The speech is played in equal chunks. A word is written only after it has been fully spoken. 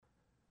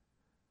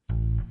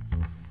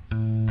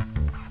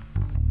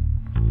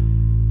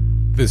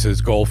This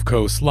is Gulf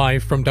Coast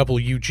Live from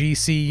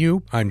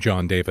WGCU. I'm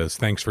John Davis.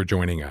 Thanks for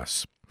joining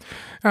us.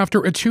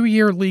 After a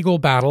 2-year legal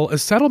battle, a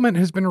settlement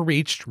has been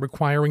reached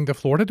requiring the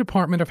Florida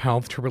Department of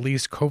Health to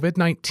release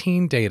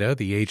COVID-19 data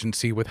the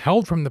agency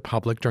withheld from the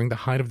public during the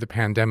height of the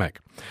pandemic.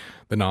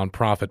 The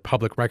nonprofit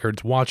public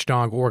records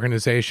watchdog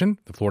organization,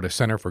 the Florida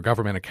Center for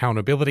Government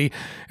Accountability,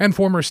 and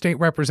former state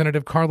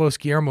representative Carlos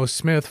Guillermo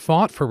Smith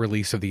fought for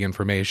release of the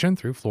information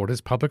through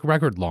Florida's public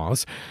record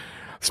laws.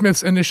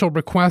 Smith's initial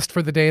request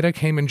for the data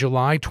came in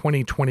July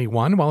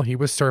 2021 while he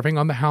was serving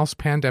on the House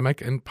Pandemic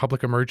and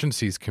Public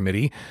Emergencies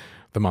Committee.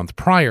 The month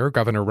prior,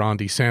 Governor Ron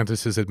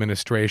DeSantis'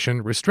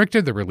 administration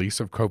restricted the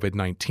release of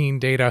COVID-19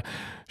 data,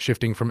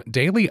 shifting from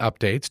daily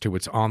updates to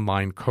its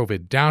online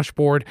COVID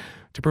dashboard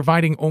to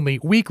providing only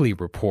weekly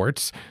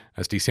reports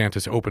as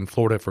DeSantis opened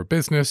Florida for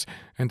business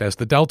and as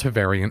the Delta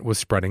variant was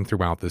spreading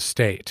throughout the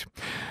state.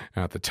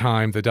 At the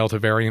time, the Delta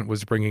variant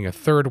was bringing a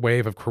third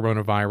wave of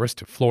coronavirus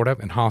to Florida,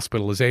 and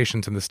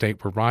hospitalizations in the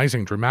state were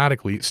rising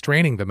dramatically,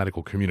 straining the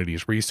medical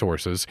community's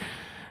resources.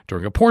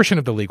 During a portion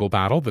of the legal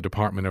battle, the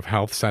Department of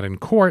Health said in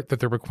court that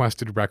the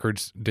requested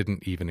records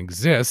didn't even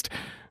exist.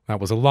 That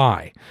was a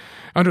lie.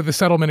 Under the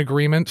settlement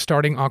agreement,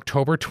 starting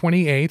October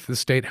 28th, the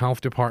state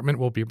health department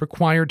will be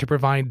required to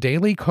provide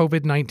daily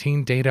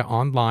COVID-19 data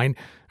online,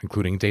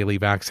 including daily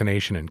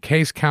vaccination and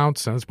case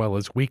counts, as well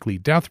as weekly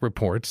death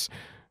reports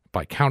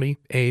by county,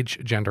 age,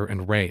 gender,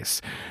 and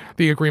race.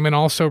 The agreement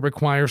also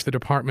requires the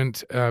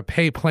department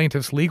pay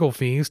plaintiffs' legal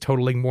fees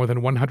totaling more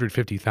than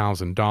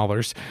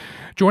 $150,000.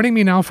 Joining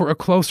me now for a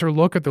closer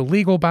look at the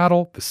legal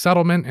battle, the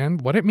settlement,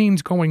 and what it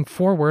means going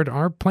forward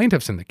are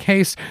plaintiffs in the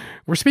case.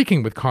 We're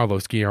speaking with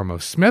Carlos Guillermo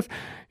Smith.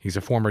 He's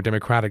a former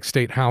Democratic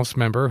State House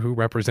member who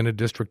represented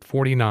District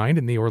 49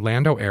 in the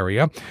Orlando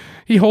area.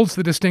 He holds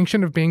the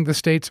distinction of being the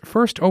state's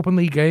first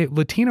openly gay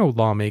Latino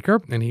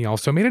lawmaker, and he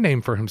also made a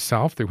name for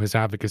himself through his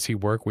advocacy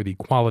work with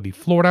Equality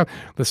Florida,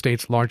 the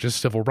state's largest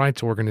civil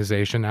rights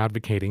organization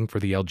advocating for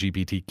the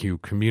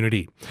LGBTQ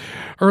community.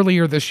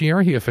 Earlier this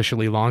year, he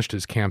officially launched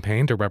his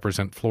campaign to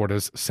represent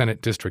Florida's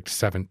Senate District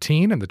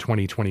 17 in the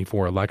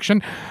 2024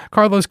 election.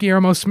 Carlos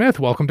Guillermo Smith,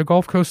 welcome to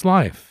Gulf Coast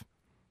Live.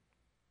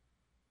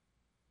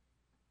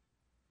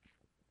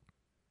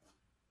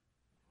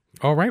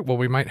 All right. Well,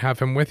 we might have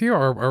him with you,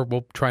 or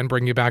we'll try and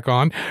bring you back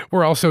on.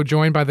 We're also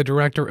joined by the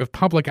Director of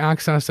Public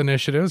Access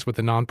Initiatives with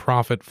the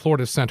nonprofit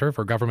Florida Center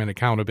for Government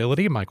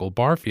Accountability, Michael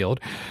Barfield.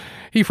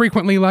 He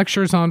frequently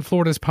lectures on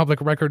Florida's public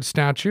record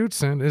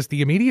statutes and is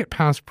the immediate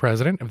past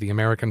president of the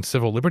American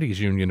Civil Liberties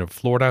Union of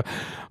Florida.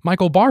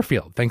 Michael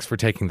Barfield, thanks for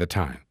taking the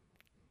time.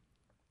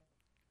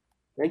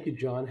 Thank you,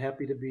 John.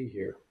 Happy to be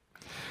here.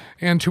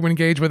 And to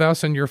engage with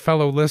us and your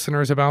fellow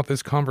listeners about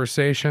this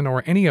conversation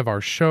or any of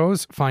our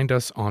shows, find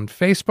us on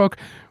Facebook.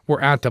 We're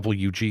at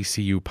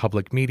WGCU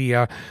Public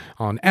Media.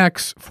 On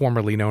X,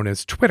 formerly known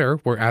as Twitter,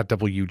 we're at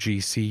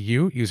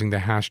WGCU using the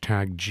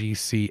hashtag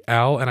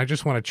GCL. And I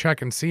just want to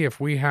check and see if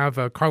we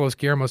have Carlos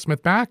Guillermo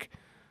Smith back.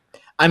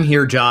 I'm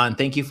here, John.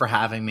 Thank you for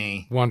having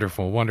me.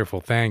 Wonderful,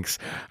 wonderful. Thanks.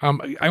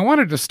 I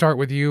wanted to start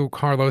with you,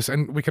 Carlos,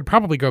 and we could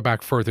probably go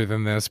back further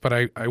than this, but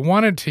I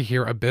wanted to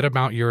hear a bit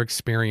about your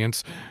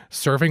experience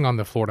serving on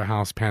the Florida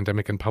House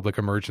Pandemic and Public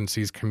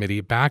Emergencies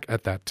Committee back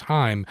at that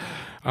time.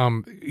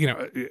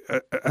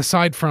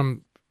 Aside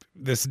from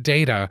this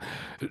data,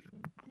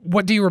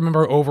 what do you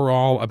remember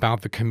overall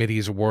about the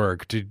committee's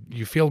work? Did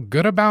you feel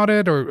good about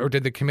it, or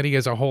did the committee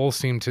as a whole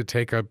seem to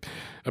take a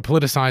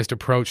politicized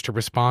approach to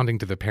responding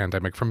to the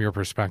pandemic from your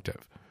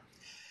perspective?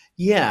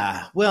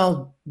 Yeah,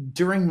 well,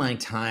 during my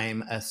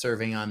time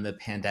serving on the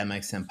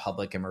Pandemics and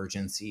Public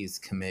Emergencies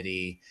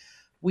Committee,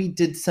 we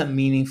did some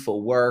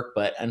meaningful work,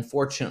 but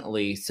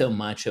unfortunately, so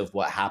much of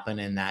what happened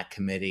in that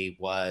committee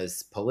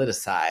was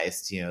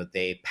politicized. You know,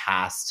 they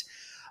passed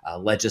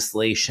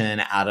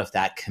legislation out of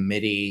that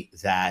committee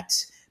that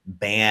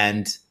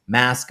banned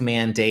mask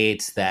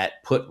mandates,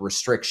 that put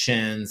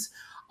restrictions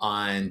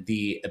on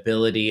the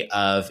ability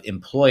of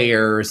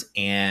employers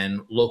and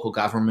local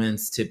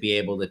governments to be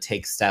able to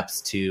take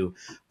steps to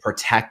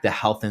protect the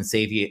health and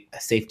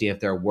safety of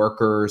their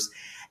workers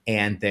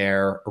and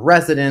their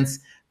residents.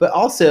 But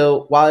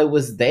also, while I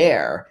was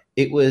there,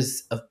 it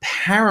was of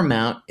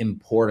paramount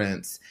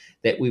importance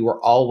that we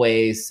were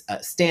always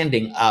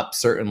standing up,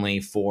 certainly,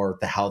 for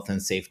the health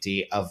and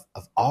safety of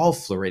all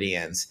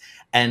Floridians.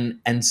 And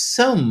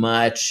so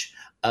much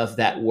of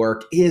that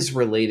work is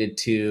related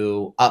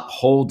to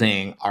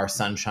upholding our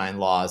sunshine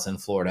laws in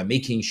Florida,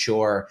 making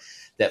sure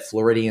that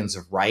Floridians'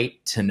 right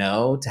to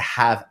know, to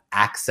have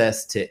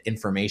access to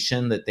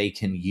information that they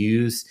can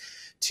use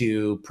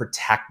to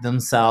protect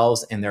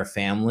themselves and their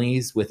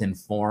families with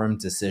informed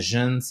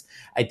decisions,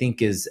 I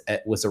think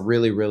was a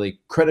really, really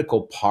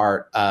critical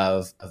part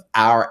of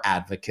our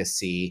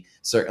advocacy,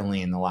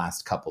 certainly in the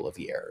last couple of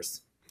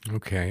years.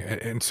 Okay.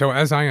 And so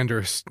as I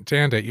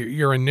understand it,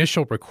 your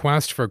initial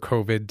request for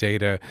COVID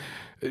data,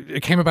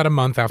 it came about a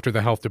month after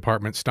the health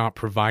department stopped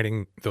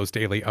providing those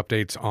daily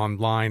updates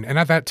online. And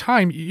at that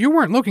time, you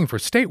weren't looking for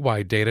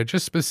statewide data,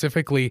 just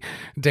specifically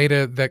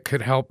data that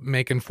could help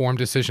make informed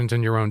decisions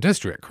in your own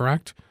district,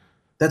 correct?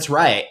 That's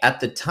right. At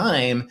the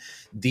time,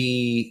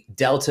 the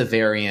Delta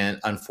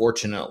variant,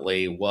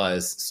 unfortunately,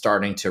 was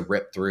starting to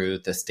rip through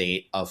the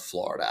state of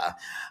Florida.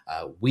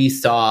 We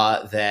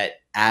saw that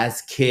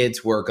as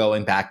kids were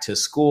going back to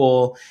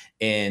school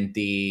in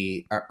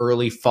the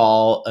early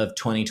fall of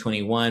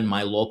 2021,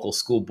 my local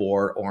school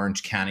board,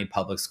 Orange County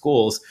Public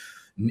Schools,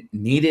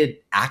 needed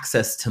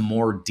access to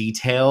more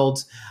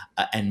detailed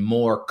and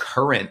more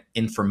current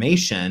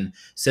information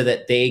so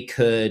that they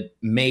could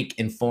make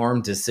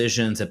informed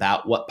decisions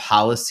about what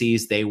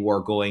policies they were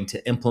going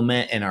to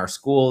implement in our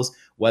schools,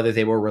 whether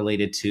they were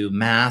related to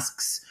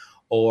masks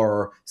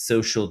or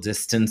social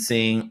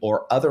distancing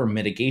or other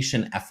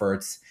mitigation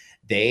efforts.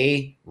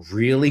 They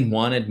really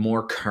wanted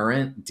more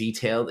current,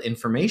 detailed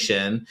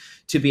information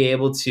to be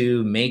able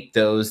to make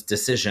those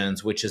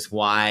decisions, which is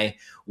why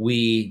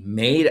we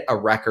made a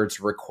records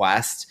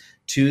request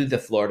to the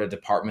Florida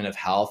Department of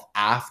Health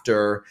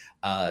after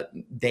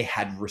they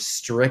had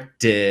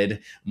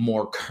restricted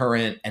more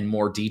current and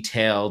more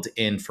detailed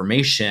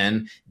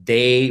information.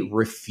 They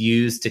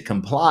refused to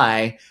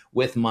comply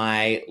with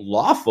my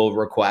lawful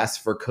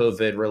request for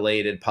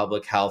COVID-related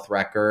public health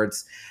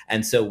records,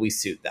 and so we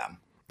sued them.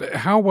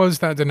 How was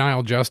that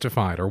denial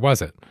justified, or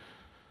was it?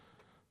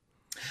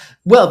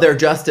 Well, their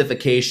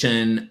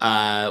justification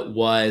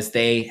was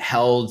they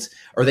held,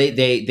 or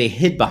they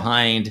hid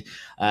behind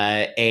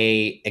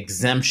a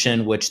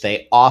exemption, which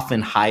they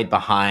often hide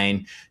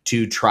behind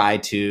to try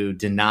to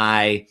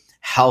deny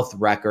health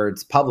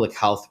records, public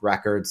health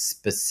records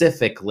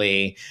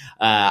specifically.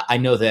 I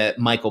know that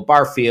Michael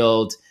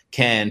Barfield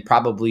can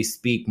probably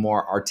speak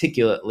more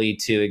articulately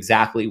to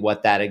exactly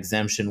what that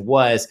exemption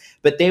was,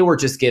 but they were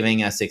just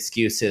giving us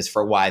excuses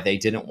for why they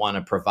didn't want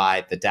to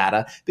provide the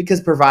data,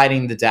 because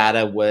providing the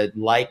data would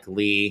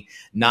likely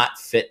not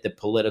fit the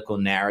political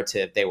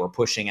narrative they were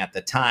pushing at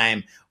the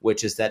time,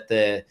 which is that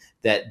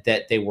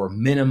that they were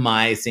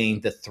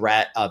minimizing the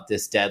threat of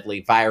this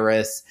deadly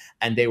virus,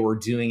 and they were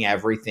doing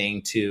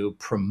everything to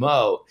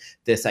promote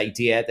this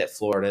idea that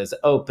Florida is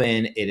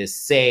open, it is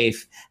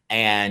safe,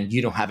 and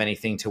you don't have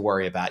anything to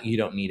worry about. You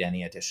don't need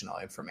any additional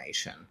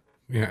information.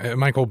 Yeah,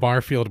 Michael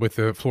Barfield with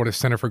the Florida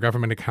Center for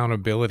Government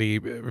Accountability,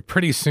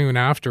 pretty soon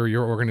after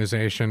your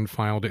organization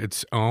filed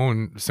its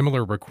own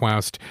similar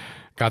request,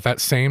 got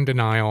that same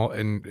denial,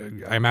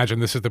 and I imagine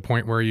this is the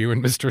point where you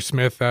and Mr.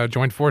 Smith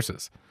joined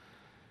forces.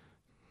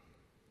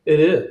 It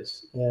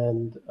is,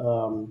 and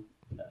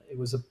it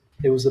was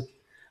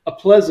a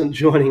pleasant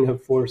joining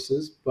of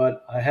forces,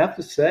 but I have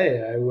to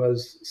say I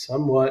was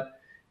somewhat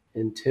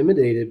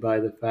intimidated by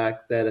the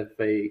fact that if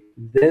a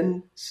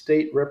then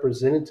state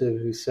representative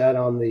who sat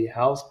on the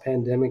House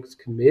Pandemics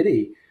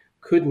Committee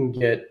couldn't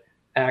get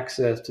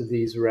access to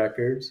these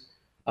records,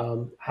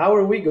 how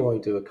are we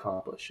going to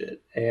accomplish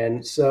it?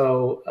 And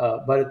so,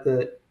 but at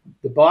the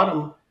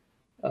bottom,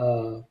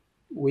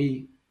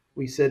 we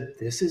said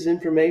this is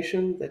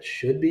information that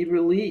should be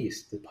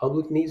released. The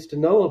public needs to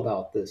know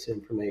about this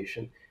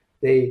information.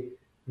 They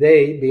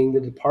being the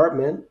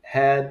department,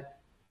 had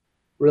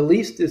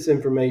released this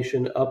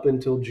information up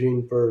until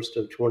June 1st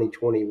of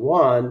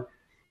 2021,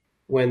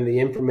 when the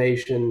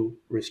information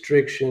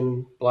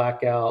restriction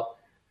blackout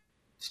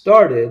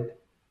started,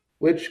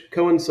 which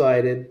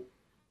coincided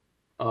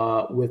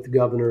with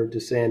Governor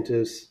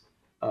DeSantis,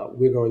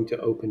 we're going to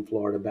open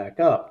Florida back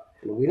up.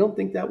 And we don't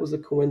think that was a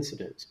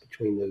coincidence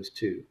between those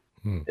two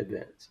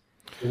events.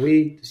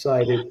 We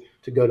decided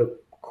to go to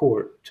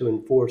court to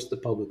enforce the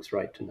public's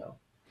right to know.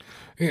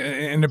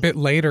 And a bit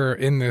later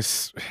in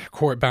this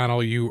court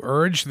battle, you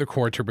urged the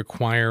court to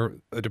require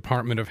a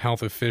Department of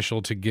Health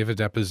official to give a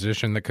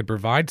deposition that could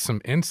provide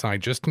some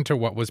insight just into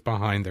what was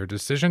behind their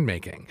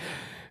decision-making.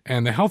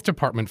 And the health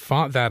department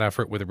fought that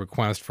effort with a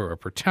request for a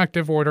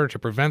protective order to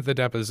prevent the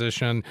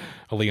deposition.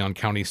 A Leon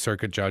County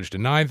Circuit judge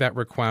denied that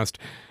request.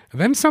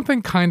 Then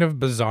something kind of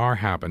bizarre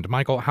happened.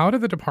 Michael, how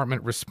did the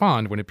department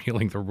respond when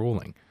appealing the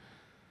ruling?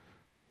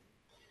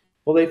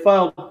 Well, they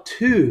filed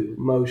two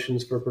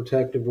motions for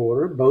protective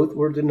order. Both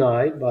were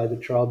denied by the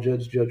trial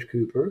judge, Judge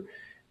Cooper.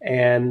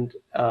 And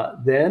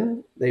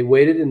then they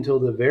waited until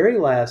the very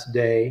last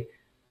day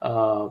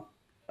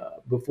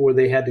before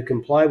they had to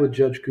comply with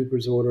Judge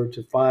Cooper's order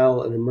to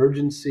file an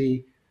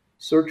emergency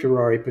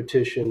certiorari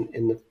petition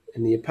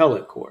in the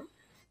appellate court.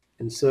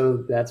 And so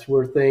that's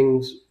where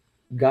things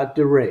got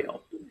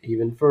derailed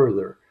even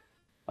further.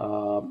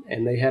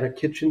 And they had a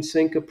kitchen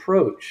sink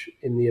approach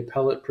in the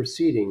appellate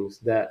proceedings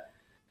that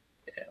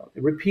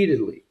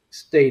repeatedly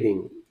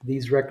stating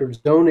these records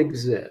don't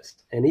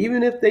exist. And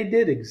even if they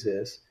did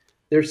exist,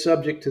 they're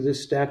subject to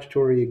this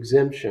statutory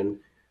exemption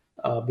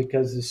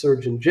because the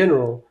Surgeon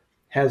General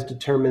has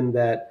determined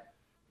that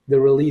the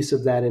release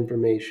of that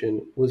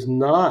information was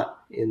not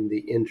in the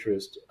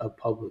interest of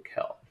public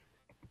health.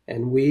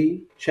 And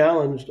we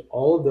challenged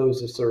all of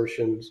those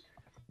assertions.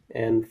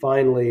 And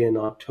finally, in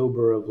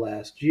October of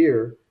last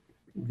year,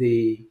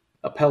 the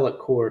appellate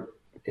court,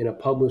 in a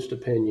published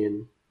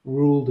opinion,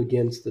 ruled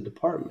against the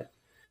department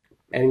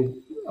and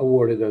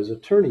awarded those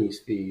attorneys'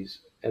 fees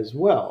as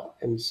well.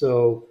 And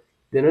so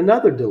then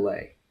another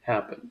delay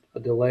happened, a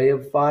delay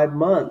of 5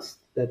 months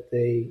that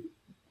they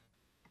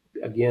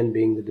again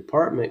being the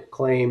department,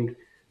 claimed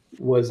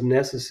was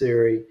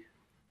necessary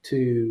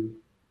to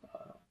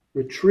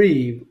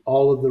retrieve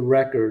all of the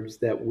records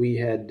that we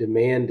had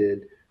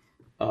demanded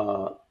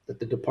that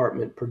the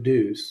department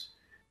produce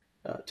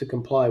to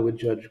comply with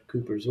Judge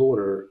Cooper's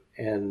order.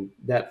 And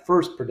that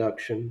first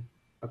production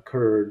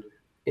occurred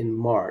in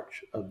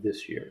March of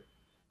this year.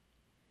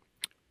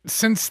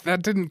 Since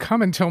that didn't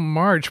come until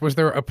March, was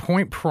there a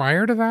point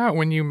prior to that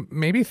when you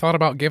maybe thought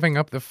about giving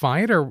up the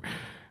fight, or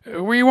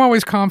were you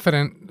always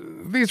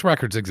confident these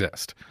records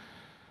exist?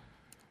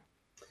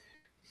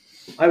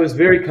 I was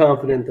very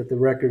confident that the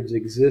records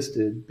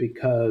existed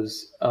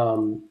because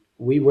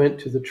we went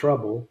to the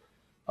trouble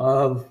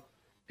of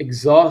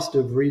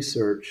exhaustive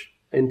research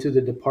into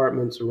the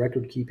department's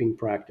record-keeping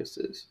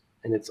practices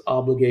and its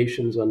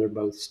obligations under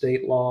both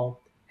state law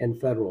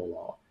and federal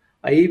law.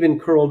 I even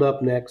curled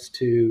up next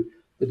to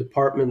the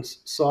department's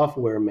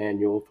software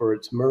manual for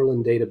its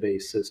Merlin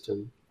database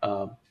system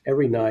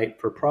every night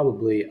for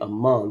probably a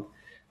month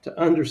to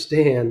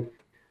understand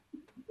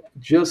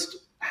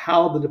just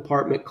how the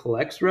department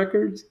collects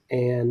records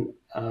and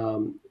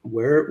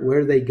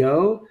where they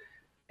go.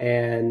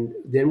 And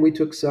then we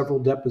took several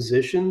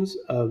depositions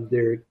of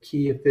their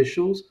key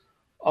officials,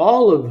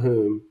 all of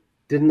whom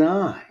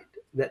denied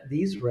that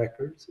these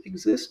records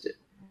existed.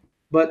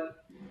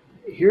 But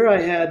here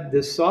I had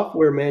this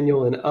software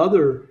manual and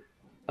other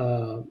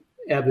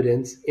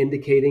evidence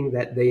indicating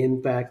that they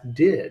in fact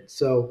did.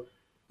 So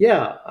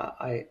yeah,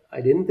 I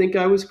didn't think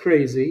I was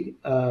crazy,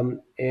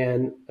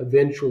 and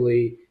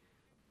eventually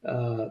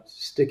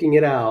sticking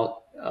it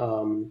out,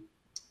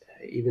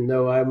 even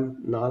though I'm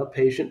not a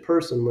patient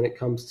person when it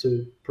comes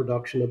to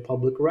production of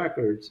public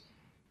records,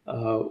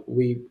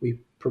 we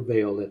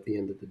prevailed at the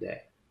end of the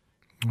day.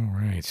 All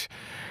right.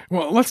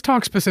 Well, let's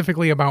talk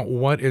specifically about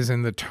what is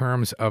in the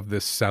terms of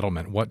this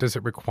settlement. What does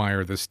it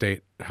require the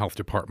state health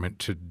department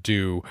to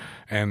do?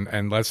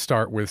 And let's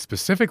start with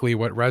specifically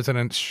what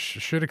residents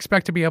should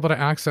expect to be able to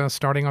access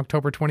starting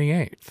October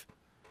 28th.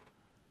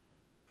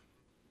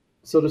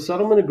 So the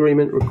settlement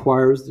agreement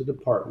requires the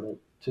department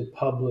to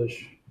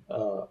publish,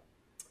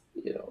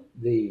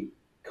 the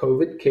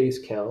COVID case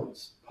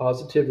counts,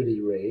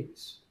 positivity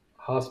rates,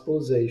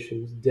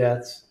 hospitalizations,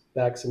 deaths,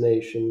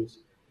 vaccinations,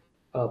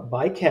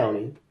 by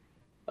county,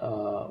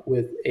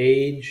 with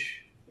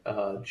age,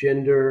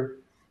 gender,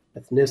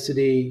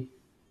 ethnicity,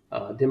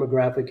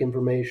 demographic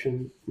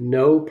information,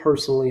 no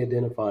personally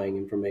identifying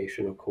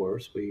information, of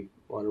course. We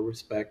want to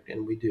respect,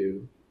 and we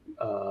do,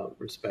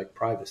 respect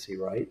privacy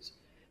rights,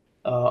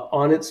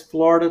 on its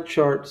Florida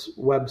Charts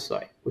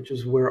website, which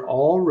is where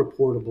all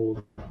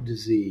reportable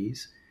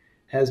disease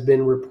has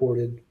been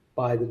reported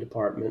by the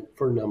department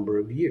for a number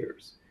of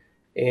years.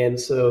 And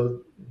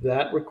so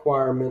that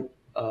requirement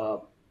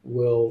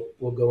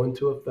will go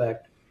into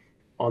effect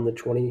on the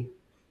 28th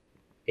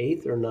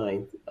or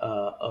 9th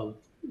of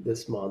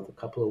this month, a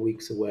couple of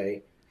weeks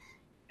away,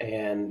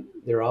 and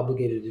they're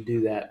obligated to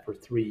do that for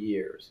 3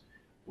 years.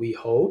 We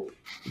hope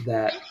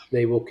that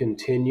they will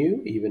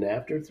continue even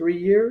after 3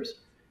 years,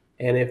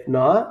 and if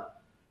not,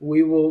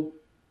 we will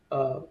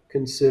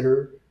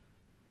consider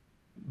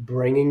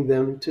bringing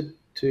them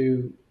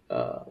to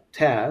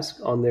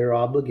task on their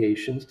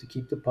obligations to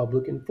keep the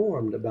public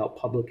informed about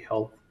public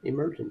health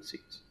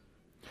emergencies.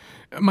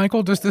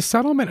 Michael, does the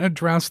settlement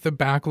address the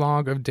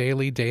backlog of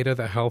daily data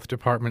the health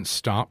department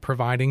stopped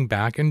providing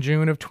back in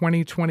June of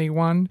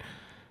 2021?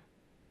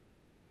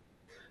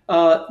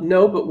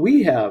 No, but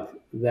we have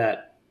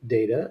that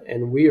data,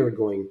 and we are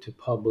going to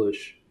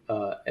publish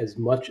as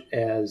much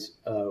as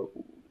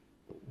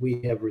we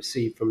have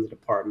received from the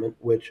department,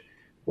 which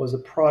was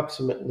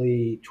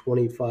approximately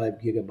 25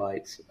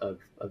 gigabytes of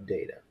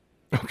data.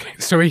 Okay,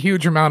 so a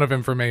huge amount of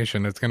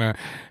information. It's going to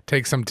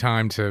take some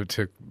time to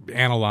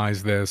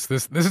analyze this.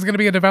 This is going to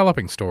be a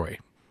developing story.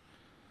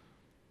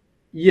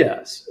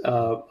 Yes,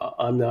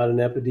 I'm not an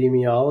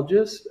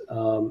epidemiologist.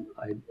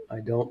 I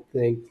don't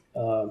think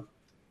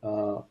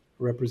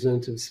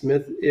Representative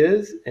Smith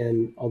is,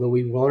 and although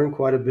we've learned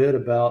quite a bit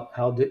about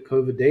how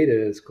COVID data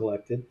is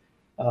collected,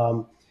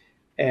 so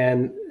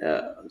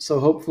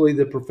hopefully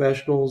the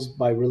professionals,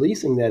 by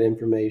releasing that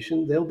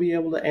information, they'll be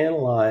able to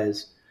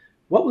analyze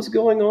what was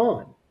going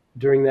on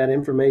during that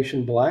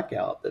information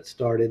blackout that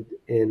started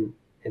in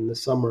the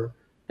summer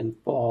and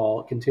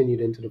fall, continued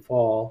into the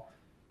fall,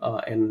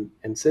 and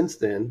since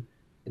then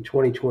in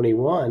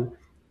 2021,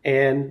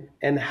 and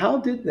how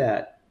did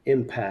that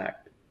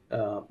impact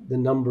the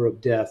number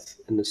of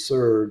deaths and the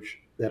surge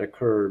that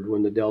occurred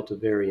when the Delta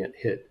variant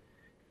hit.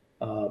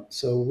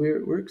 So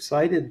we're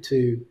excited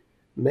to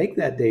make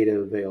that data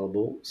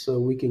available so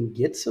we can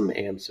get some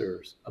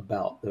answers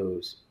about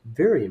those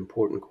very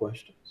important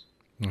questions.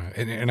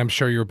 And I'm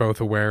sure you're both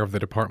aware of the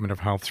Department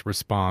of Health's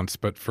response,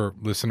 but for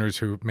listeners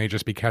who may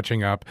just be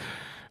catching up,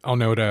 I'll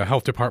note a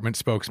Health Department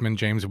spokesman,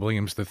 James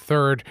Williams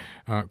III,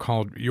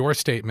 called your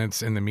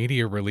statements in the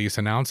media release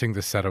announcing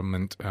the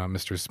settlement,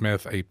 Mr.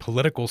 Smith, a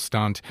political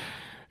stunt.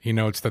 He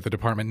notes that the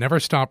department never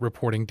stopped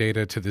reporting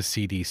data to the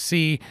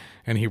CDC,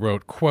 and he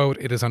wrote, quote,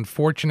 "It is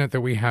unfortunate that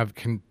we have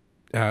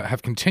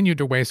have continued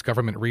to waste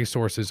government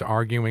resources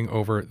arguing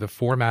over the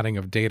formatting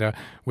of data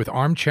with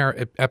armchair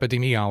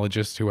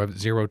epidemiologists who have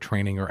zero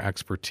training or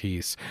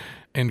expertise,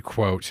 end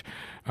quote.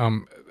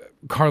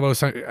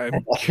 Carlos,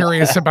 I'm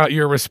curious about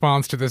your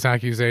response to this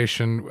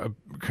accusation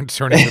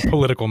concerning the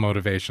political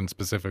motivation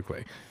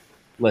specifically.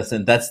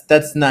 Listen,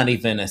 that's not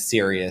even a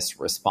serious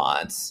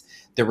response.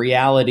 The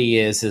reality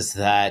is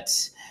that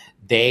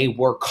they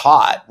were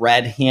caught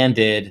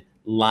red-handed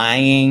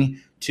lying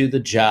to the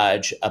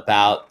judge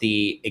about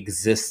the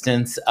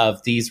existence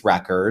of these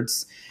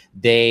records.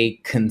 They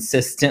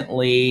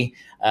consistently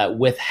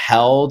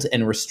withheld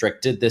and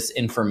restricted this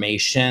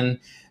information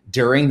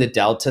during the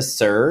Delta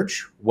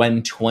surge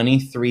when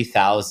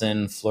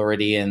 23,000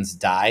 Floridians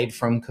died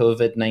from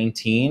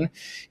COVID-19.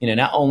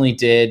 Not only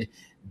did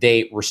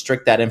they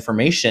restrict that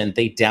information,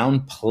 they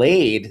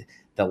downplayed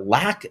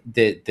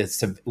the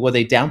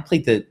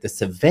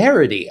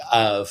severity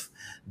of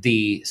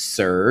the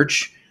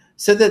surge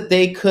so that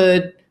they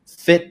could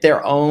fit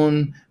their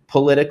own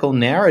political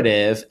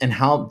narrative and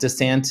help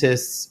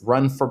DeSantis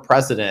run for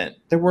president.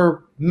 There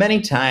were many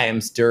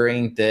times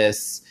during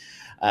this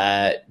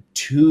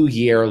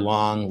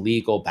 2-year-long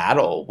legal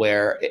battle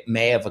where it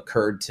may have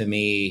occurred to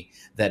me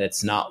that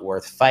it's not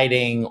worth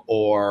fighting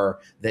or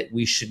that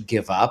we should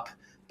give up.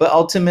 But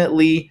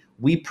ultimately,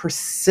 we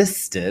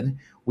persisted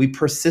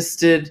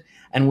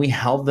and we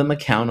held them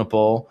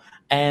accountable,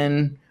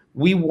 and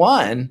we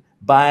won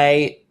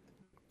by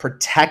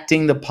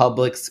protecting the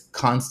public's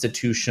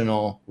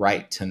constitutional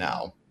right to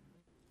know.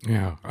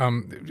 Yeah.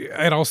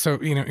 And also,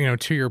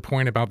 to your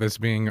point about this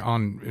being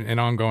an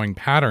ongoing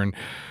pattern,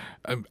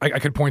 I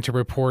could point to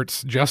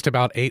reports just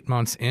about 8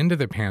 months into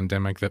the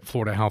pandemic that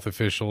Florida health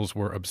officials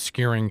were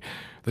obscuring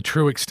the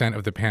true extent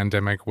of the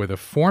pandemic with a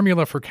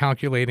formula for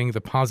calculating the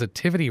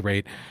positivity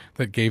rate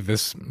that gave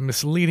this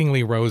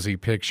misleadingly rosy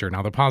picture.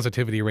 Now, the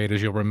positivity rate,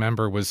 as you'll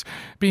remember, was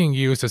being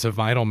used as a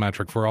vital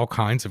metric for all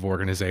kinds of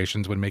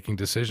organizations when making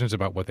decisions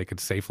about what they could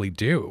safely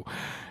do.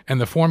 And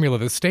the formula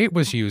the state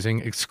was using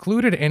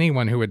excluded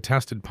anyone who had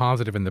tested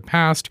positive in the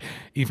past,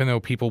 even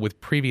though people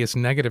with previous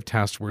negative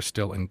tests were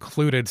still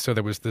included. So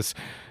there was this,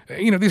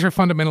 these are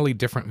fundamentally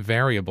different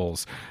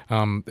variables.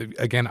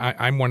 Again,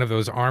 I'm one of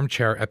those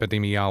armchair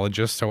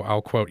epidemiologists, so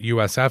I'll quote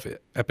USF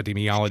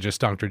epidemiologist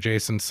Dr.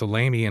 Jason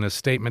Salami in a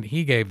statement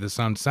he gave the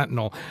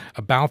Sun-Sentinel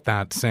about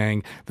that,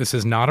 saying, "This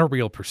is not a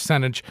real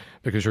percentage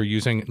because you're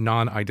using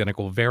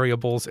non-identical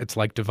variables. It's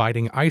like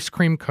dividing ice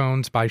cream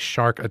cones by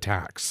shark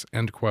attacks,"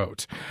 end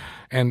quote.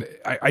 And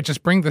I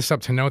just bring this up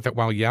to note that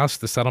while, yes,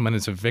 the settlement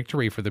is a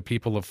victory for the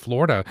people of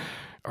Florida,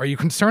 are you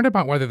concerned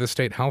about whether the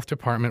state health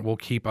department will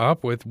keep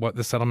up with what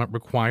the settlement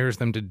requires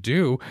them to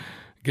do,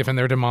 given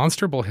their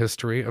demonstrable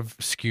history of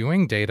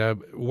skewing data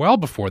well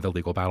before the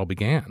legal battle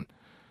began?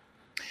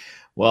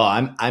 Well,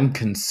 I'm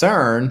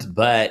concerned,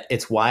 but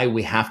it's why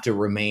we have to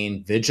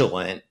remain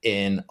vigilant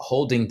in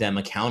holding them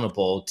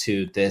accountable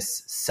to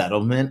this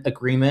settlement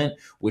agreement,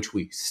 which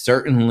we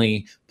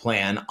certainly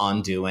plan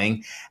on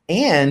doing,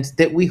 and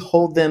that we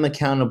hold them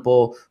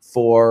accountable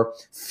for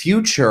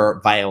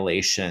future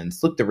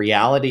violations. Look, the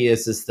reality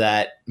is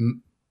that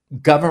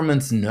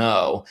governments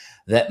know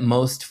that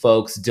most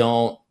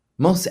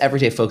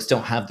everyday folks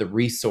don't have the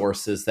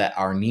resources that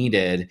are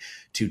needed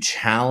to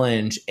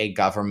challenge a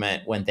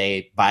government when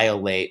they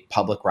violate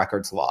public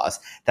records laws.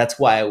 That's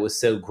why I was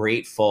so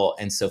grateful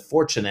and so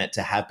fortunate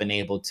to have been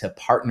able to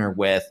partner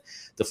with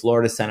the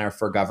Florida Center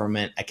for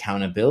Government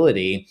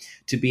Accountability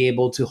to be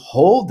able to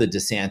hold the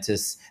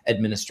DeSantis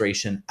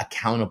administration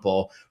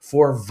accountable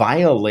for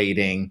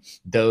violating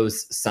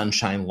those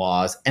sunshine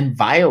laws and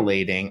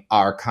violating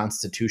our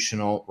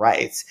constitutional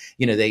rights.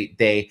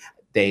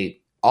 They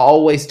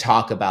always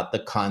talk about the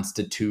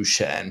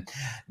Constitution.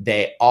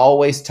 They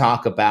always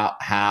talk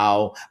about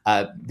how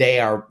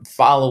they are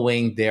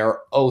following their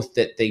oath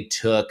that they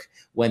took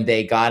when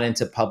they got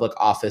into public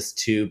office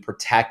to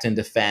protect and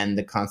defend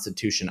the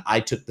Constitution. I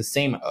took the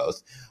same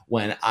oath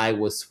when I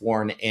was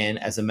sworn in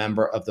as a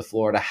member of the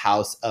Florida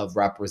House of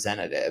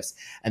Representatives.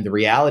 And the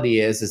reality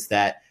is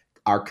that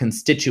our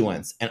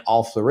constituents and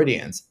all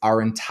Floridians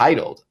are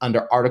entitled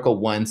under Article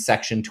 1,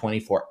 Section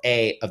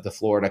 24A of the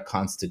Florida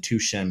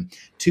Constitution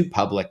to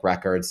public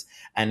records.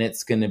 And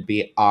it's going to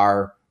be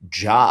our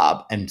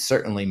job, and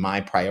certainly my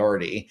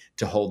priority,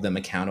 to hold them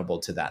accountable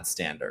to that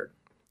standard.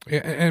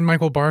 And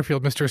Michael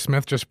Barfield, Mr.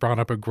 Smith just brought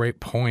up a great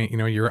point.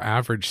 Your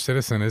average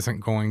citizen isn't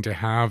going to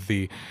have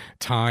the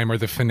time or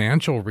the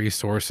financial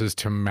resources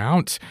to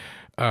mount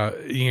a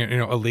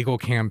legal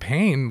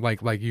campaign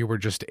like you were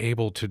just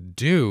able to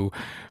do.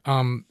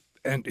 And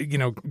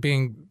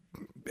being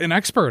an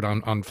expert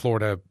on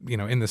Florida,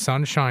 in the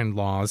sunshine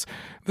laws,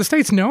 the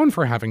state's known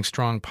for having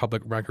strong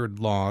public record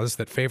laws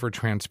that favor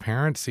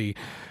transparency.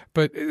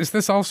 But is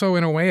this also,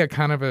 in a way, a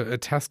kind of a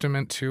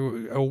testament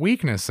to a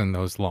weakness in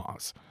those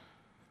laws?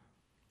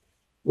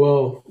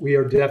 Well, we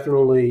are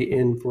definitely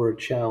in for a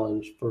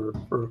challenge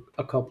for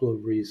a couple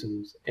of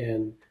reasons,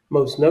 and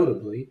most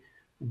notably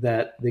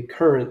that the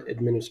current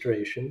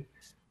administration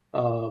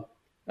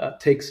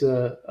takes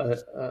a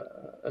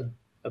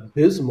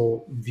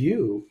abysmal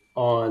view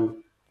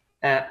on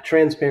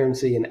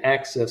transparency and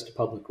access to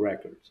public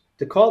records.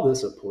 To call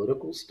this a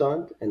political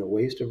stunt and a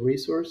waste of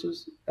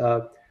resources,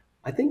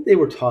 I think they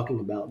were talking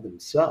about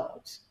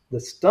themselves. The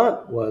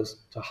stunt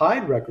was to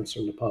hide records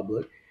from the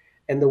public,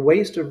 and the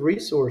waste of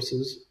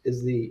resources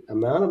is the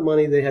amount of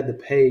money they had to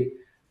pay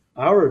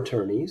our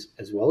attorneys,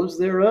 as well as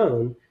their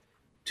own,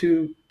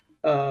 to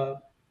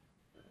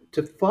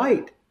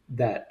fight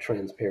that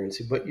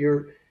transparency. But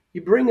you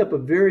bring up a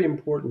very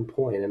important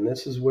point, and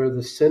this is where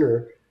the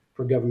Center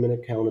for Government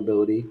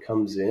Accountability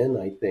comes in,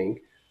 I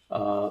think.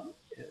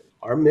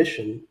 Our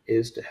mission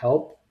is to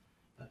help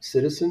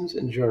citizens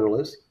and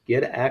journalists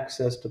get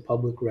access to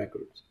public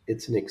records.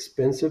 It's an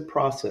expensive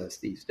process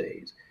these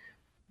days.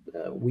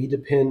 We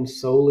depend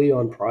solely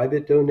on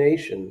private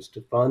donations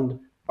to fund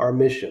our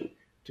mission,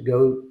 to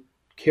go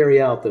carry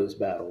out those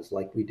battles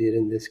like we did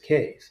in this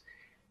case.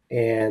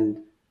 And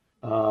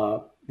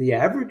the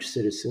average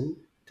citizen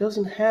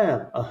doesn't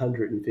have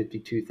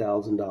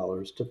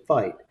 $152,000 to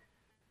fight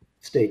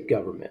state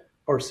government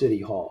or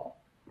city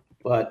hall.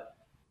 But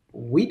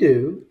we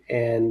do,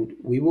 and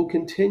we will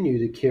continue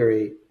to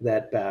carry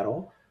that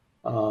battle,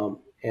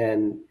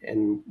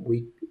 and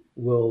we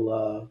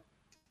will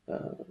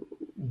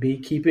be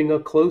keeping a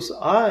close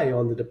eye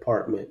on the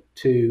department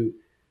to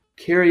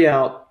carry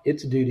out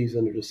its duties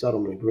under the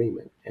settlement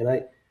agreement.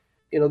 And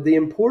the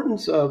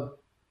importance of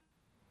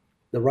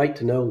the right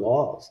to know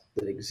laws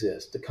that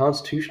exist, the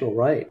constitutional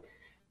right,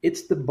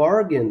 it's the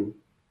bargain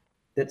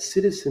that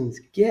citizens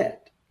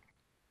get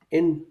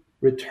in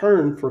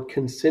return for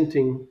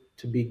consenting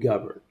to be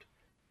governed.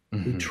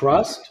 Mm-hmm. We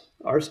trust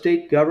our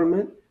state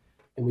government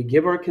and we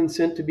give our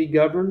consent to be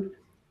governed,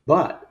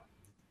 but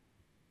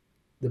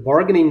the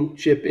bargaining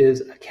chip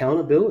is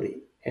accountability.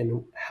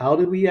 And how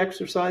do we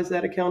exercise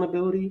that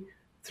accountability?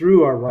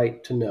 Through our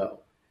right to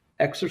know,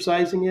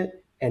 exercising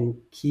it and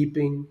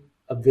keeping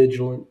a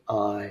vigilant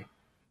eye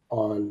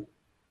on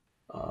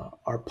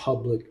our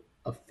public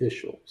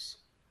officials.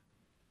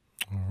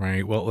 All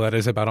right. Well, that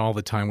is about all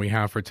the time we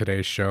have for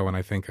today's show, and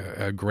I think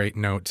a great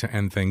note to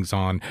end things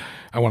on.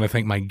 I want to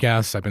thank my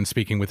guests. I've been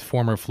speaking with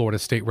former Florida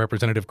State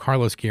Representative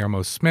Carlos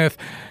Guillermo Smith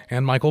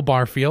and Michael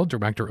Barfield,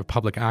 Director of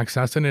Public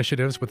Access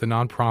Initiatives with the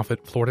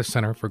nonprofit Florida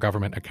Center for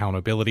Government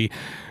Accountability.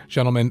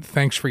 Gentlemen,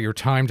 thanks for your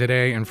time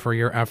today and for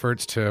your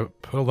efforts to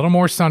put a little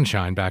more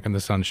sunshine back in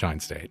the Sunshine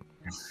State.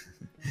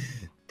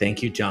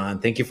 Thank you, John.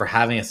 Thank you for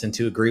having us. And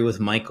to agree with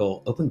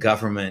Michael, open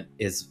government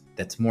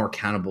that's more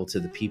accountable to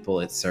the people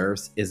it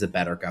serves is a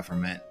better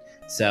government.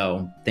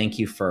 So thank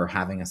you for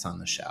having us on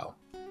the show.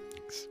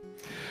 Thanks.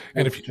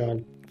 And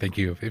John. Thank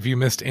you. If you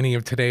missed any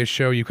of today's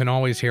show, you can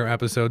always hear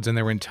episodes in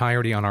their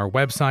entirety on our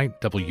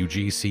website,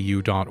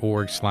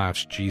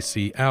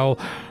 wgcu.org/GCL,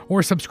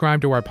 or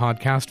subscribe to our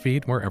podcast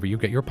feed wherever you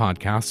get your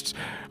podcasts.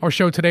 Our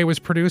show today was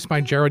produced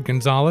by Jared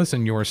Gonzalez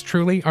and yours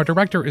truly. Our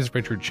director is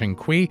Richard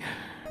Chinqui.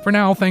 For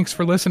now, thanks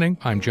for listening.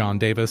 I'm John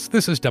Davis.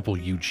 This is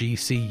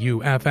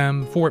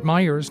WGCU-FM, Fort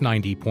Myers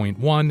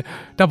 90.1,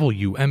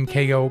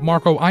 WMKO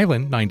Marco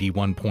Island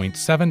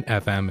 91.7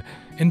 FM,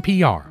 and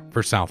PR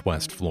for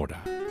Southwest Florida.